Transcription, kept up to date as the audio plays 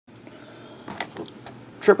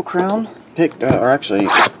Triplecrown picked, or actually,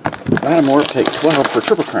 Lattimore picked 12 for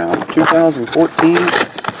Triplecrown. 2014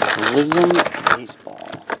 Prizm Baseball.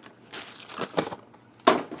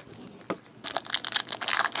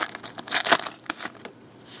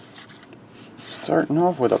 Starting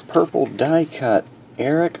off with a purple die cut,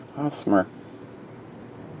 Eric Hosmer.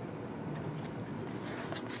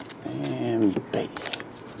 And base.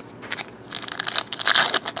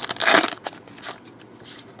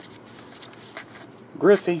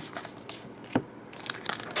 Griffey.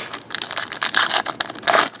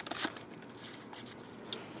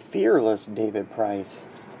 Fearless David Price.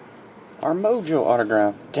 Our Mojo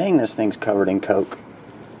autograph. Dang, this thing's covered in Coke.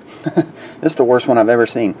 This is the worst one I've ever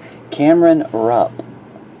seen. Cameron Rupp.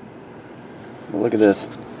 But look at this.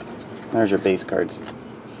 There's your base cards.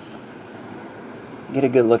 Get a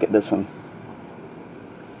good look at this one.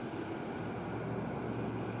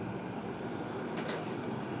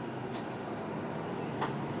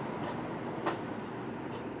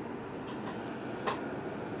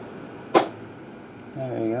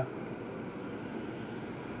 There you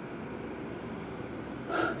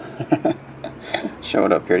go. Show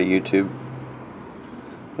it up here to YouTube.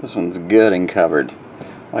 This one's good and covered.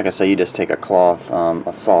 Like I say, you just take a cloth,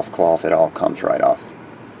 a soft cloth, it all comes right off.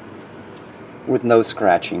 With no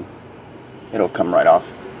scratching. It'll come right off.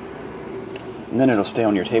 And then it'll stay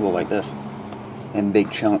on your table like this. In big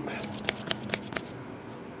chunks.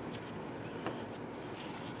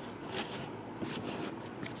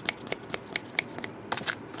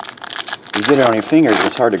 You get it on your fingers,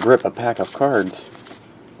 it's hard to grip a pack of cards.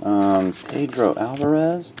 Pedro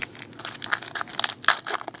Alvarez.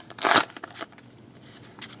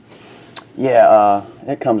 Yeah,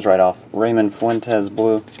 it comes right off. Raymond Fuentes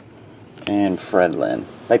blue and Fred Lynn.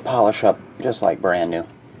 They polish up just like brand new.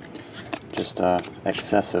 Just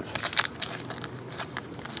excessive.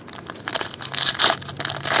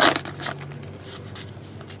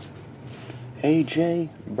 AJ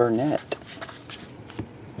Burnett.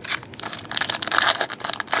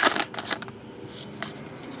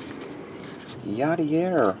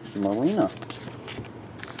 Yadier Molina.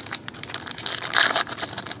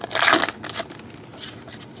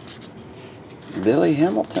 Billy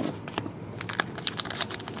Hamilton.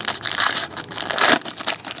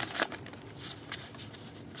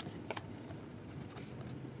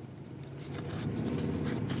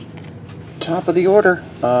 Top of the order.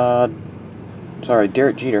 Sorry,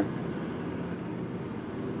 Derek Jeter.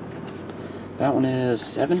 That one is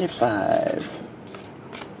 75.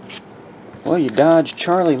 Well, you dodged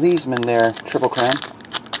Charlie Leesman there, Triplecrown.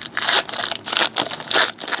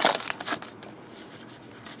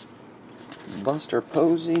 Buster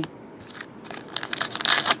Posey.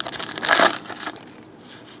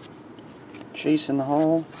 Chasing the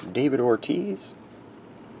Hall, David Ortiz.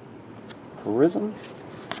 Prizm.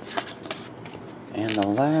 And the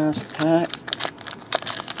last pack.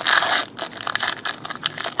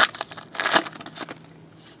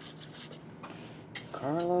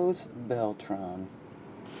 Carlos Beltran.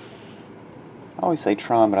 I always say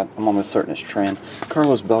Tron, but I'm almost certain it's Tran.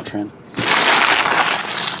 Carlos Beltran.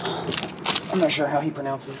 I'm not sure how he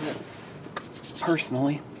pronounces it,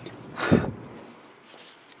 personally. Got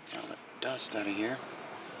the dust out of here.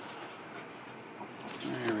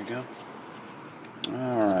 There we go.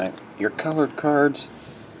 Alright, your colored cards.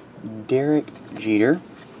 Derek Jeter.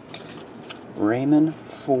 Raymond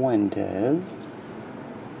Fuentes.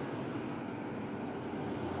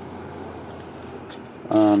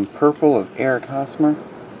 Purple of Eric Hosmer,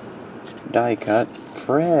 die cut,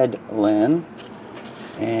 Fred Lynn,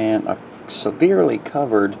 and a severely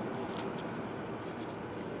covered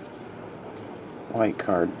white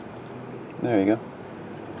card. There you go.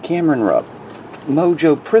 Cameron Rupp,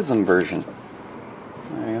 Mojo Prizm version.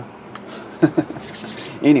 There you go.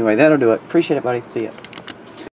 Anyway, that'll do it. Appreciate it, buddy. See ya.